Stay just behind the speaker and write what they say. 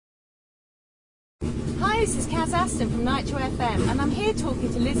Hi, this is Kaz Aston from Nitro FM, and I'm here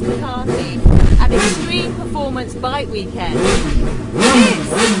talking to Liz McCarthy at Extreme Performance Bike Weekend.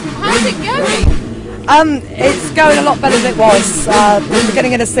 Liz, how's it going? It's going a lot better than it was. At the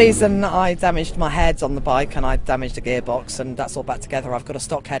beginning of the season, I damaged my head on the bike and I damaged the gearbox, and that's all back together. I've got a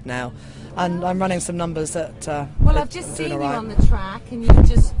stock head now, and I'm running some numbers that. Well, I've just seen you on the track, and you've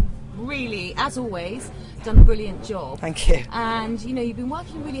just really, as always, done a brilliant job. Thank you. And you know, you've been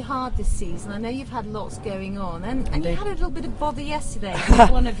working really hard this season. I know you've had lots going on, and you had a little bit of bother yesterday with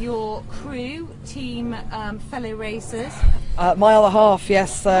one of your crew team fellow racers. My other half,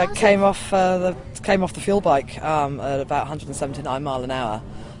 yes, came off the fuel bike at about 179 mile an hour.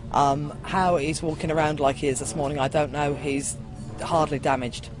 How he's walking around like he is this morning, I don't know. He's hardly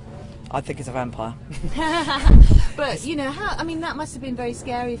damaged. I think he's a vampire. But you know, I mean, that must have been very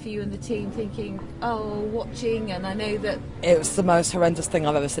scary for you and the team, thinking, watching, and I know that it was the most horrendous thing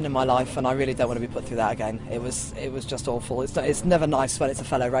I've ever seen in my life, and I really don't want to be put through that again. It was just awful. It's never nice when it's a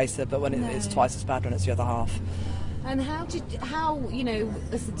fellow racer, but when it's twice as bad when it's the other half. And how you know,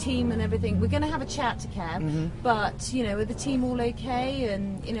 as the team and everything, we're going to have a chat to Kev, but you know, are the team all okay?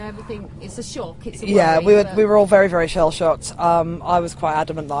 And you know, everything, it's a shock, it's a worry. Yeah, we were all very, very shell-shocked. I was quite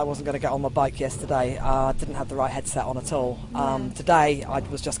adamant that I wasn't going to get on my bike yesterday. I didn't have the right headset on at all. Today, I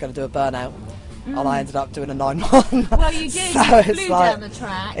was just going to do a burnout. And I ended up doing a 9-1. Well, you did. So you flew down the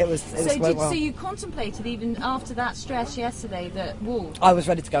track. So you contemplated, even after that stress yesterday, that I was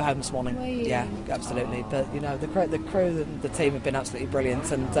ready to go home this morning. Were you? Yeah, absolutely. But you know, the crew and the team have been absolutely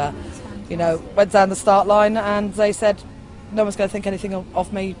brilliant. And you know, went down the start line and they said, no one's going to think anything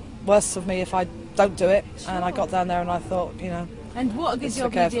of me, worse of me if I don't do it. Sure. And I got down there and I thought, you know. And what a good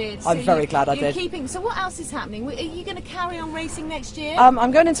job you did. I'm very glad I did. So what else is happening? Are you going to carry on racing next year?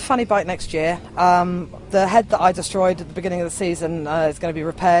 I'm going into funny bike next year. The head that I destroyed at the beginning of the season is going to be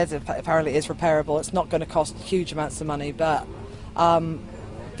repaired. Apparently it is repairable. It's not going to cost huge amounts of money, but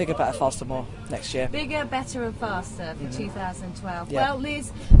bigger, better, faster, more next year. Bigger, better and faster for 2012. Yeah. Well,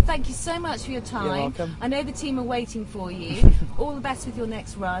 Liz, thank you so much for your time. You're welcome. I know the team are waiting for you. All the best with your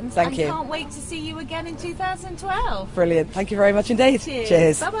next runs. Thank you. And can't wait to see you again in 2012. Brilliant. Thank you very much indeed. Cheers.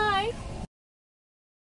 Cheers. Bye-bye.